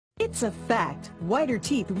It's a fact. Whiter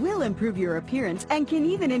teeth will improve your appearance and can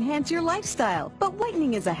even enhance your lifestyle. But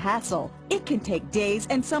whitening is a hassle. It can take days,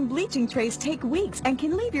 and some bleaching trays take weeks and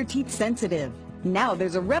can leave your teeth sensitive. Now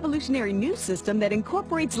there's a revolutionary new system that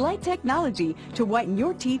incorporates light technology to whiten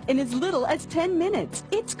your teeth in as little as 10 minutes.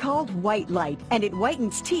 It's called White Light, and it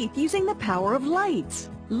whitens teeth using the power of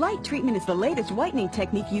lights. Light treatment is the latest whitening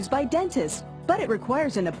technique used by dentists, but it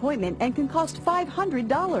requires an appointment and can cost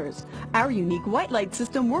 $500. Our unique White Light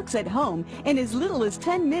system works at home in as little as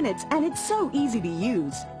 10 minutes, and it's so easy to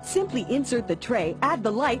use. Simply insert the tray, add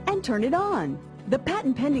the light, and turn it on. The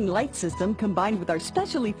patent-pending light system, combined with our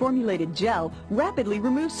specially formulated gel, rapidly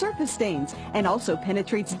removes surface stains and also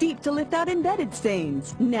penetrates deep to lift out embedded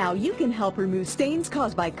stains. Now you can help remove stains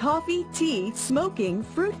caused by coffee, tea, smoking,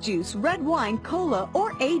 fruit juice, red wine, cola,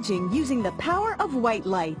 or aging using the power of White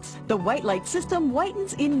Light. The White Light system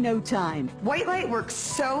whitens in no time. White Light works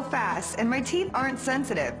so fast, and my teeth aren't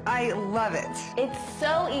sensitive. I love it. It's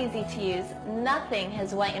so easy to use. Nothing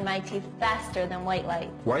has whitened my teeth faster than White Light.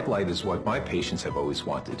 White Light is what my patients have always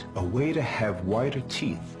wanted. A way to have whiter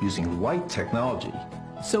teeth using light technology.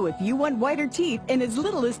 So if you want whiter teeth in as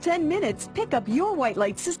little as 10 minutes, pick up your White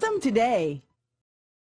Light system today.